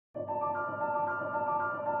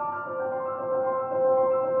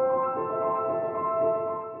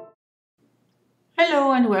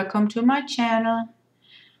and welcome to my channel.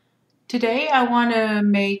 Today I want to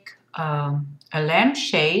make a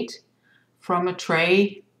lampshade from a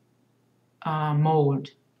tray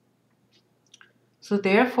mold. So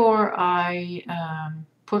therefore I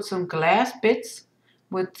put some glass bits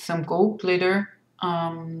with some gold glitter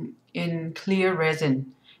in clear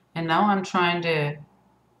resin, and now I'm trying to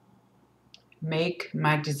make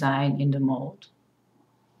my design in the mold.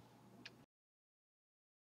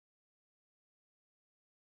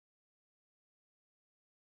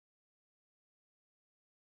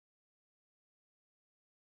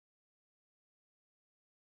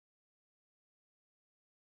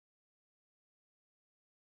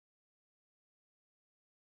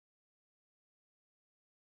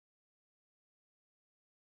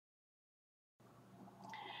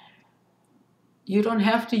 You don't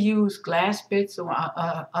have to use glass bits or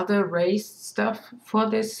other raised stuff for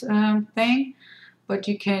this thing, but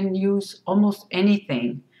you can use almost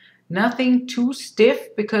anything. Nothing too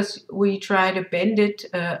stiff, because we try to bend it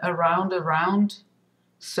around a round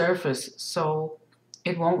surface, so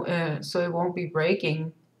it won't be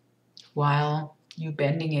breaking while you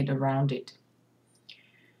bending it around it.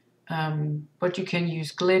 But you can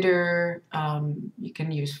use glitter, you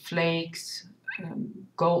can use flakes,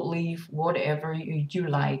 gold leaf, whatever you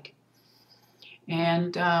like.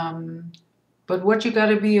 And but what you got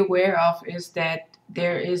to be aware of is that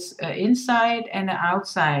there is an inside and an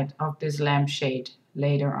outside of this lampshade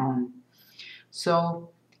later on. So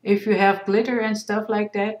if you have glitter and stuff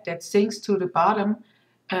like that that sinks to the bottom,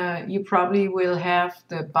 you probably will have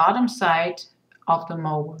the bottom side of the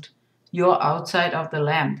mold, your outside of the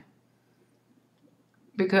lamp,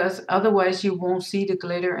 because otherwise you won't see the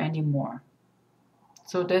glitter anymore.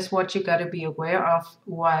 So that's what you got to be aware of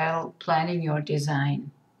while planning your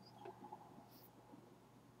design.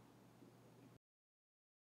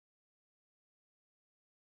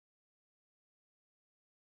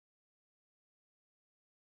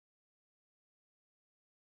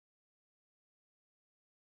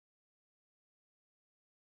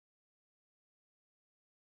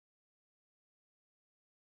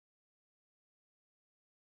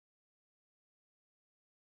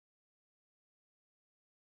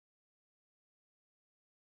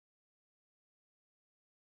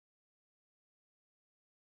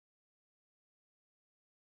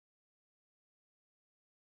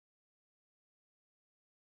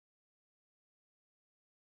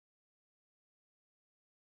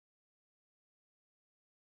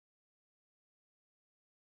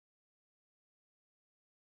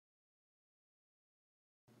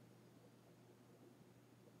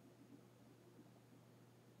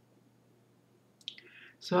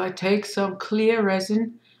 So I take some clear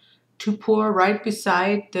resin to pour right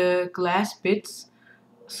beside the glass bits,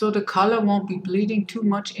 so the color won't be bleeding too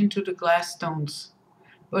much into the glass stones.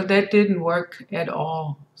 But that didn't work at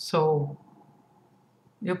all. So,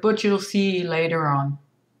 yeah, but you'll see later on.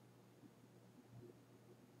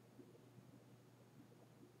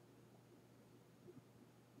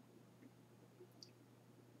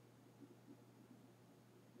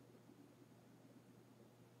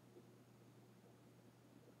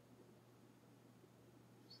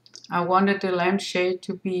 I wanted the lampshade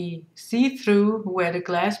to be see-through where the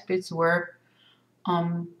glass bits were.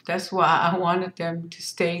 That's why I wanted them to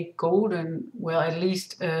stay golden, well, at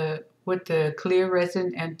least with the clear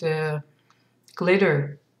resin and the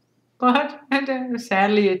glitter. But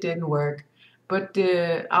sadly it didn't work. But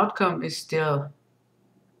the outcome is still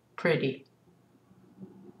pretty.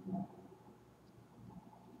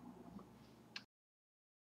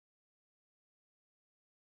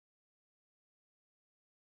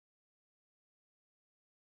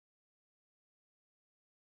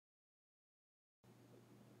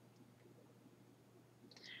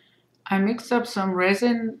 I mixed up some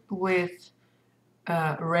resin with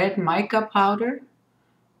red mica powder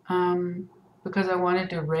because I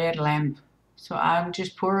wanted a red lamp. So I'm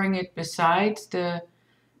just pouring it beside the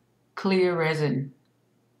clear resin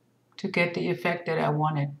to get the effect that I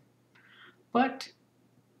wanted. But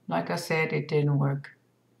like I said, it didn't work.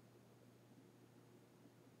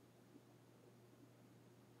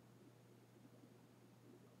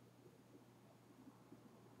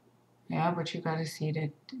 Yeah, but you gotta see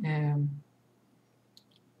that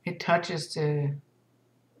it touches the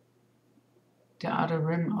outer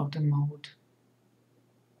rim of the mold.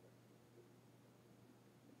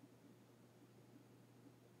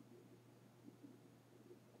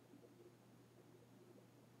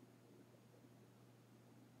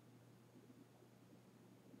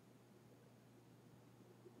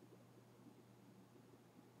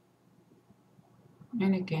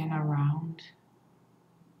 And again around.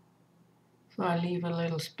 So I leave a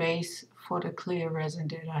little space for the clear resin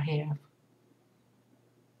that I have.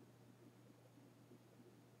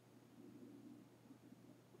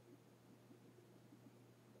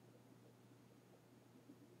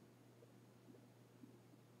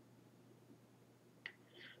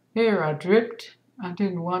 Here I dripped. I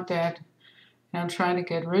didn't want that. And I'm trying to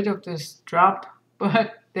get rid of this drop,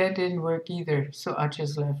 but that didn't work either, so I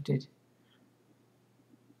just left it.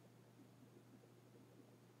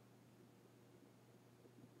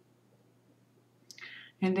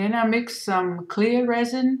 And then I mixed some clear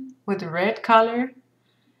resin with the red color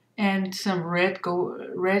and some red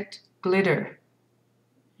glitter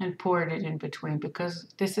and poured it in between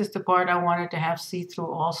because this is the part I wanted to have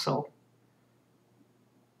see-through also.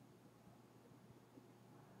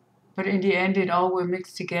 But in the end, it all will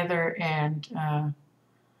mix together and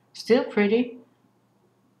still pretty.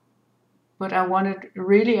 But I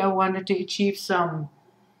wanted to achieve some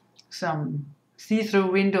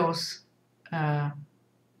see-through windows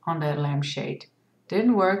on that lampshade.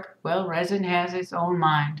 Didn't work. Well, resin has its own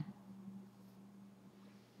mind.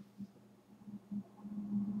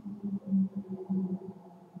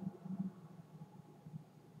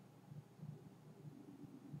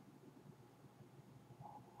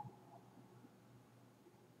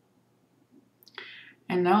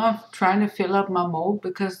 And now I'm trying to fill up my mold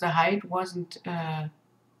because the height wasn't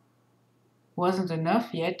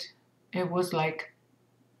enough yet. It was like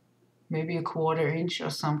maybe a 1/4 inch or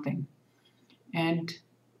something. And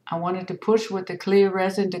I wanted to push with the clear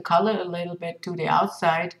resin the color a little bit to the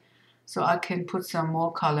outside so I can put some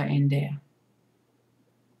more color in there.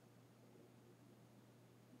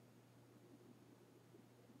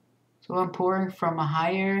 So I'm pouring from a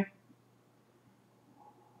higher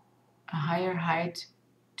height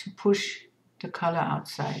to push the color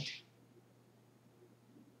outside.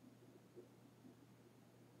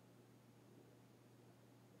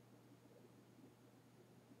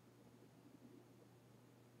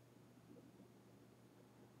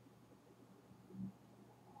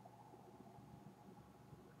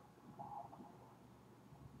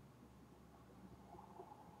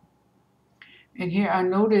 And here I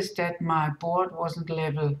noticed that my board wasn't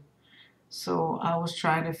level. So I was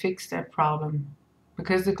trying to fix that problem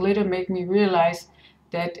because the glitter made me realize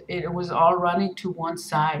that it was all running to one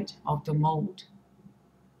side of the mold.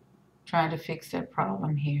 Trying to fix that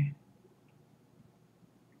problem here.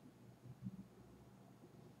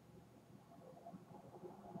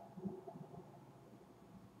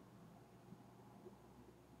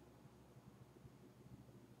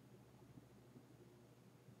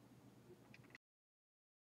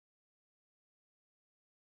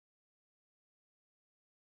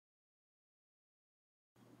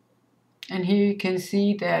 And here you can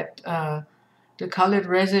see that the colored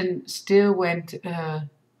resin still went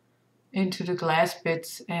into the glass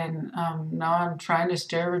bits, and now I'm trying to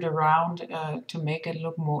stir it around to make it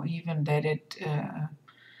look more even, that it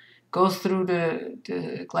goes through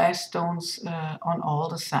the glass stones on all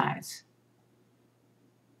the sides.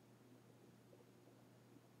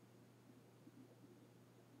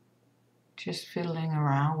 Just fiddling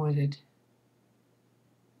around with it.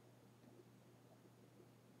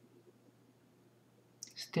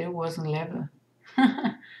 Still wasn't level.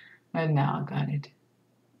 But now I got it.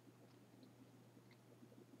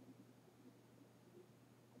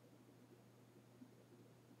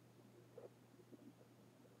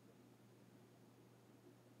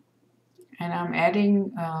 And I'm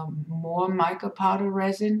adding more mica powder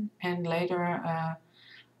resin and later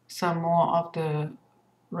some more of the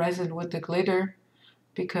resin with the glitter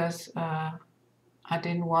because I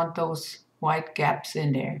didn't want those white gaps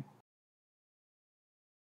in there.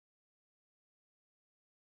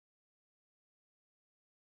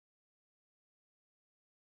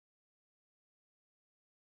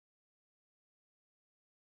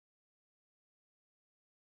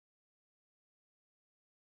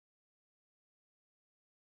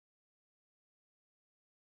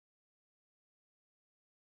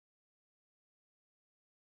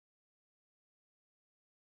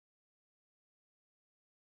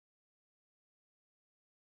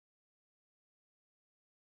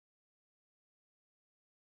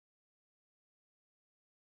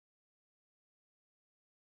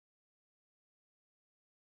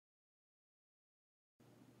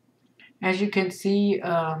 As you can see,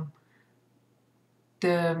 the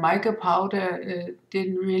mica powder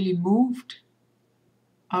didn't really move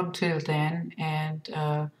until then, and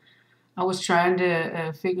I was trying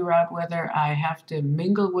to figure out whether I have to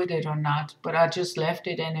mingle with it or not, but I just left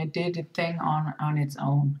it and it did the thing on its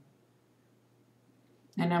own.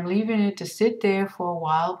 And I'm leaving it to sit there for a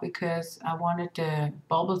while because I wanted the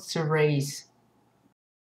bubbles to raise.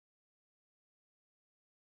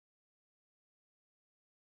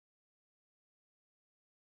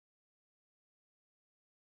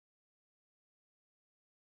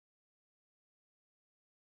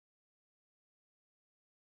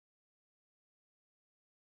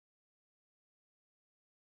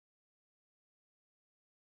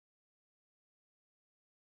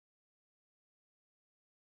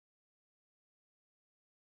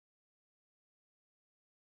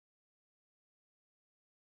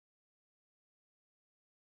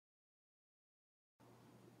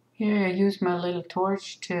 Here I use my little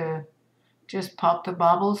torch to just pop the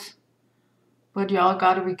bubbles. But y'all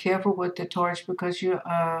gotta be careful with the torch because you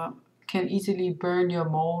can easily burn your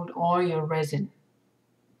mold or your resin.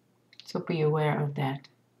 So be aware of that.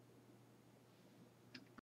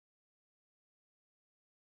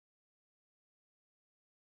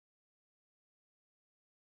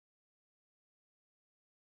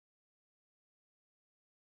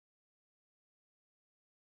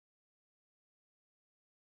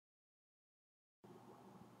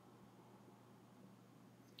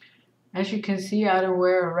 As you can see, I don't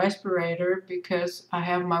wear a respirator because I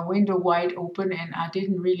have my window wide open and I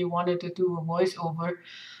didn't really wanted to do a voiceover.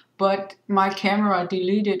 But my camera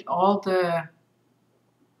deleted all the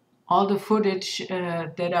footage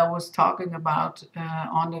that I was talking about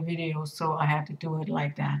on the video, so I had to do it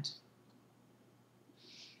like that.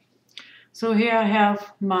 So here I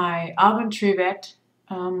have my oven trivet,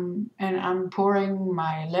 and I'm pouring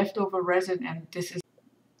my leftover resin, and this is,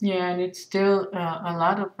 yeah, and it's still a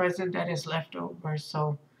lot of resin that is left over,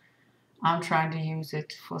 so I'm trying to use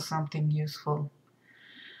it for something useful.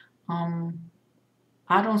 Um,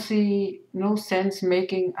 I don't see no sense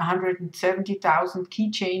making 170,000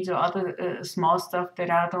 keychains or other small stuff that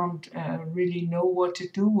I don't really know what to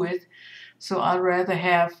do with. So I'd rather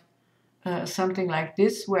have something like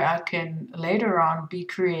this where I can later on be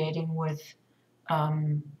creating with,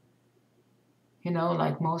 um,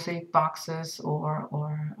 like mosaic boxes or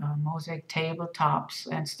mosaic tabletops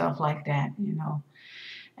and stuff like that.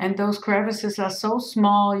 And those crevices are so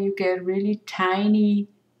small, you get really tiny,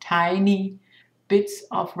 tiny bits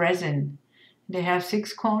of resin. They have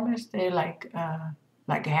 6 corners. They're like a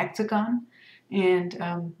hexagon,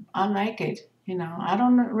 and I like it. I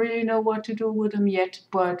don't really know what to do with them yet,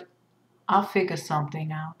 but I'll figure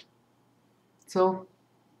something out. So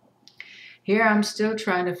here I'm still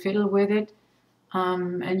trying to fiddle with it,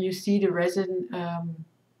 and you see the resin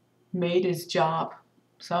made its job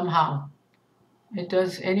somehow. It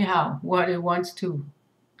does anyhow what it wants to.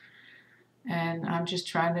 And I'm just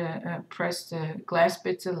trying to press the glass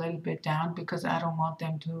bits a little bit down because I don't want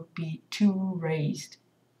them to be too raised.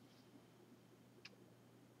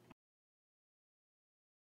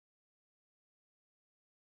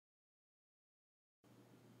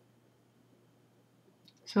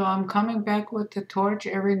 So I'm coming back with the torch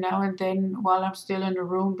every now and then while I'm still in the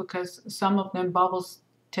room because some of them bubbles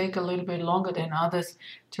take a little bit longer than others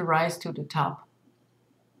to rise to the top.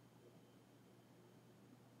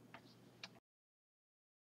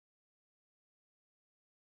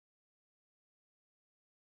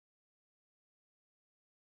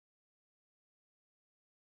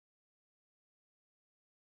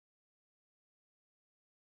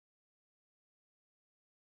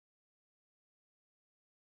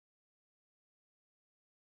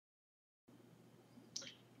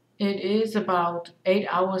 It is about 8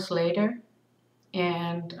 hours later,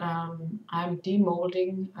 and I'm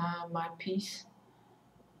demolding my piece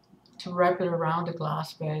to wrap it around the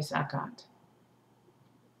glass vase I got.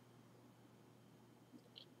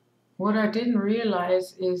 What I didn't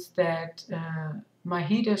realize is that my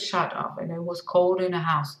heater shut off and it was cold in the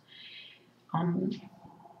house. Um,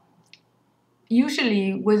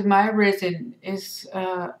 Usually with my resin is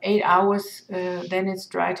 8 hours, then it's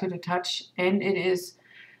dry to the touch and it is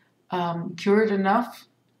cured enough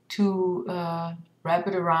to wrap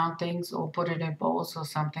it around things or put it in bowls or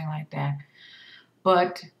something like that.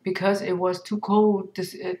 But because it was too cold,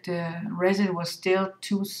 the resin was still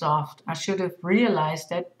too soft. I should have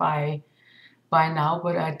realized that by now,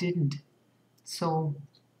 but I didn't. So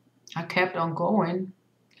I kept on going,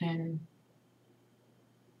 and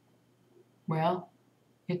well,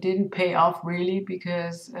 it didn't pay off really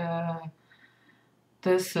because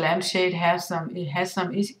this lampshade has some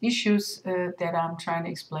issues that I'm trying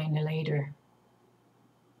to explain later.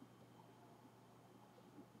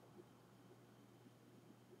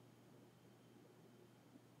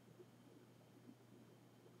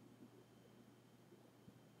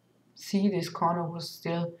 See, this corner was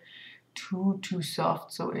still too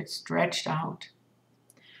soft, so it stretched out.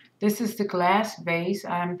 This is the glass vase.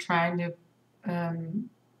 I'm trying to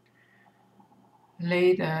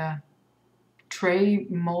lay the tray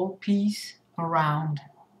mold piece around.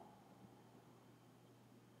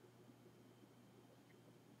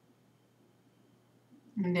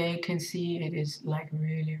 And there you can see it is like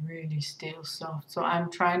really, really still soft. So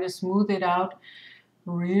I'm trying to smooth it out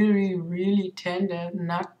really, really tender,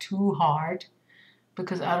 not too hard,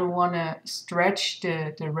 because I don't want to stretch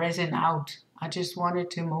the resin out. I just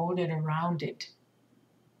wanted to mold it around it.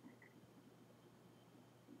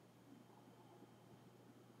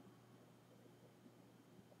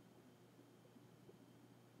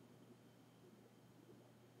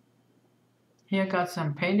 Here I got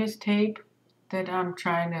some painter's tape that I'm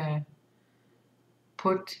trying to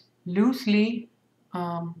put loosely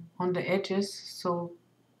on the edges. So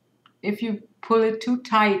if you pull it too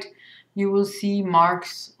tight, you will see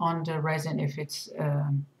marks on the resin if it's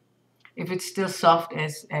still soft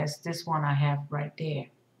as this one I have right there.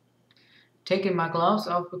 Taking my gloves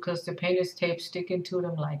off because the painter's tape sticking to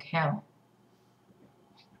them like hell.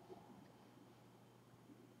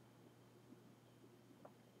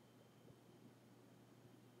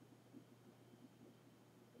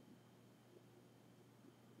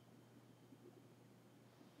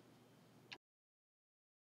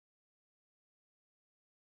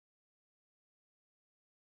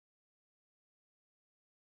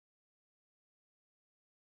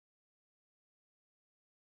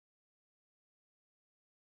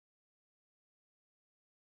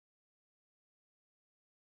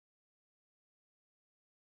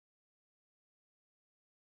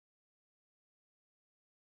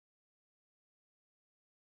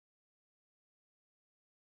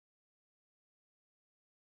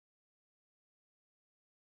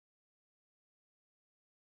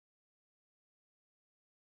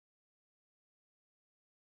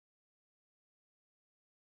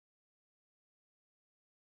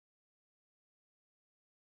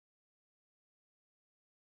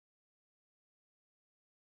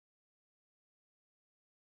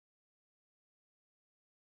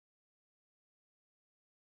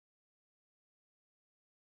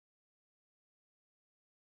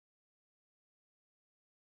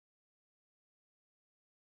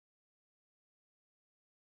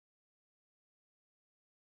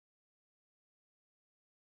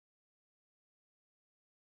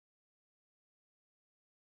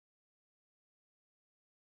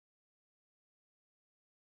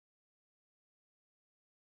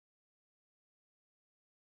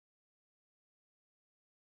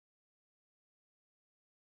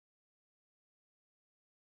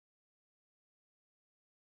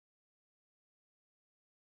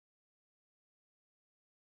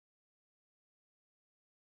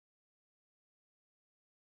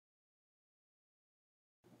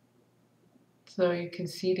 So you can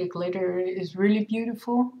see the glitter is really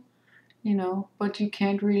beautiful, but you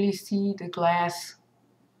can't really see the glass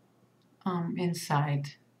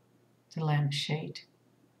inside the lampshade.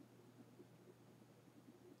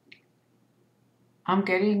 I'm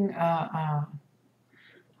getting, how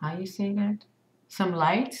you say that? Some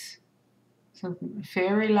lights, some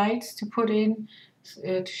fairy lights to put in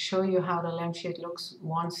to show you how the lampshade looks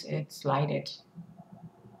once it's lighted.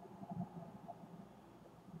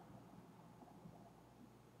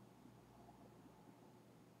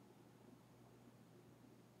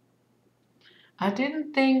 I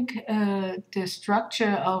didn't think the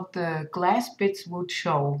structure of the glass bits would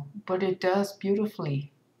show, but it does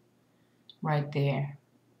beautifully right there.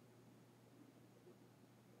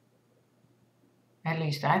 At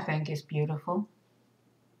least I think it's beautiful.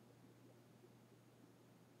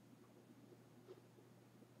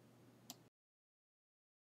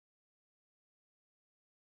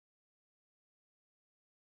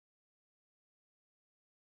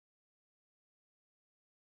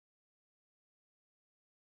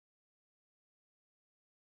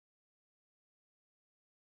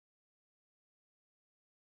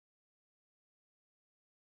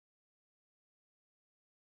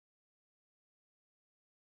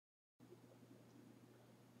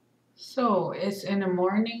 So it's in the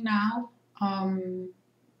morning now, and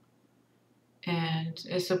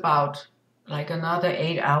it's about like another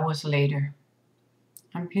 8 hours later.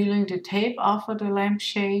 I'm peeling the tape off of the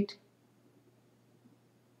lampshade,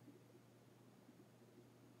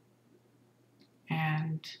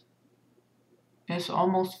 and it's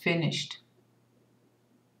almost finished.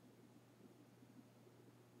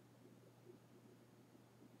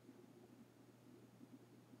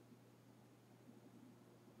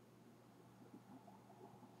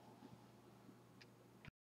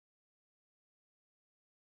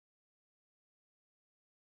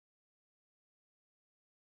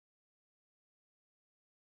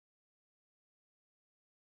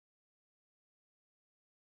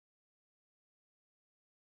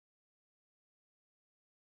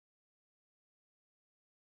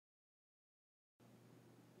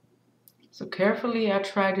 So carefully I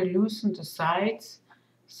try to loosen the sides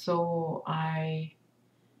so I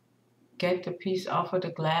get the piece off of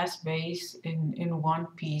the glass base in one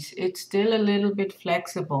piece. It's still a little bit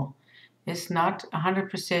flexible. It's not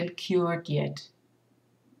 100% cured yet.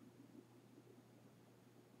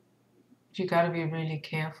 You gotta be really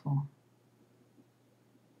careful.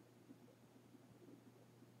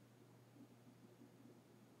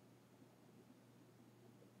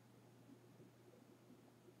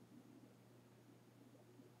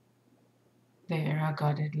 There, I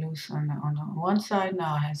got it loose on the one side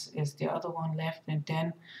now. Is the other one left, and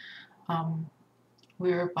then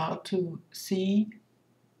we're about to see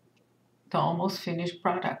the almost finished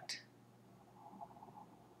product,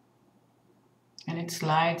 and it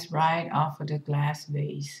slides right off of the glass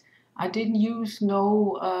vase. I didn't use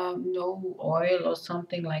no oil or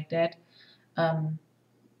something like that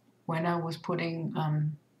when I was putting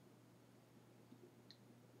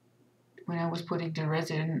the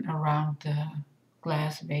resin around the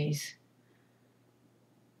glass vase.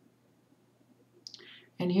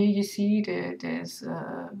 And here you see there's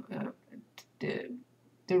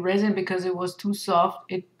the resin, because it was too soft,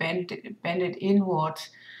 it bent it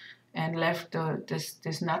inwards and left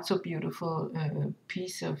this not so beautiful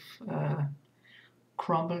piece of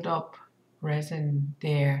crumbled up resin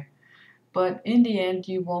there. But in the end,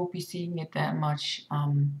 you won't be seeing it that much.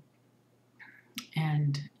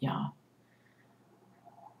 And yeah,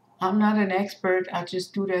 I'm not an expert. I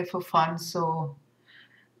just do that for fun. So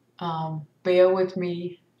bear with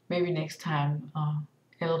me. Maybe next time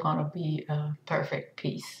it'll gonna be a perfect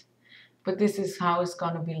piece. But this is how it's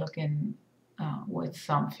gonna be looking with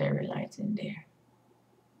some fairy lights in there.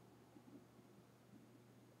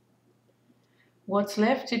 What's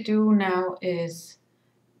left to do now is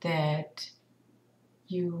that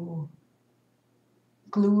you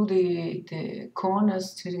glue the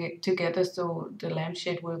corners together so the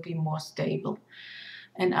lampshade will be more stable.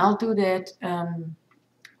 And I'll do that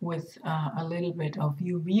with a little bit of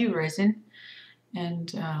UV resin,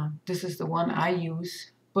 and this is the one I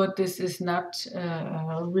use, but this is not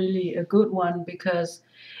really a good one because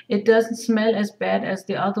it doesn't smell as bad as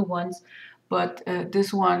the other ones, but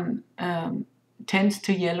this one tends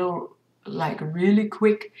to yellow like really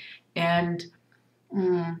quick, and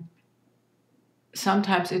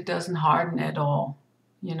sometimes it doesn't harden at all.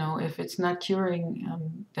 You know, if it's not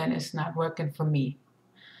curing, then it's not working for me.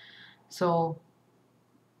 So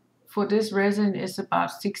for this resin, it's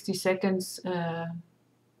about 60 seconds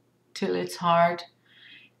till it's hard.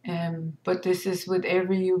 But this is with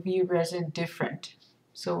every UV resin different.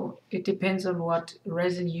 So it depends on what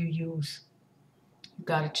resin you use. You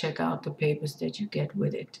gotta check out the papers that you get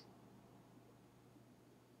with it.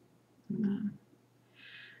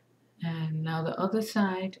 And now the other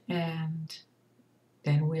side, and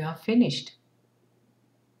then we are finished.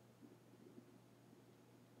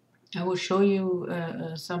 I will show you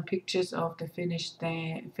some pictures of the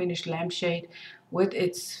finished lampshade with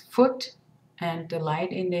its foot and the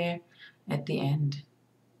light in there at the end.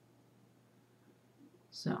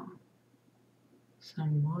 So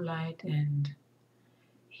some more light, and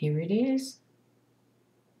here it is.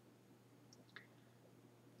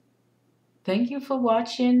 Thank you for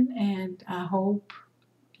watching, and I hope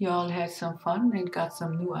you all had some fun and got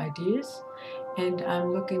some new ideas, and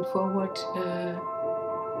I'm looking forward to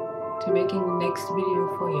making the next video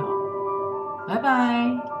for y'all. Bye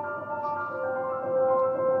bye.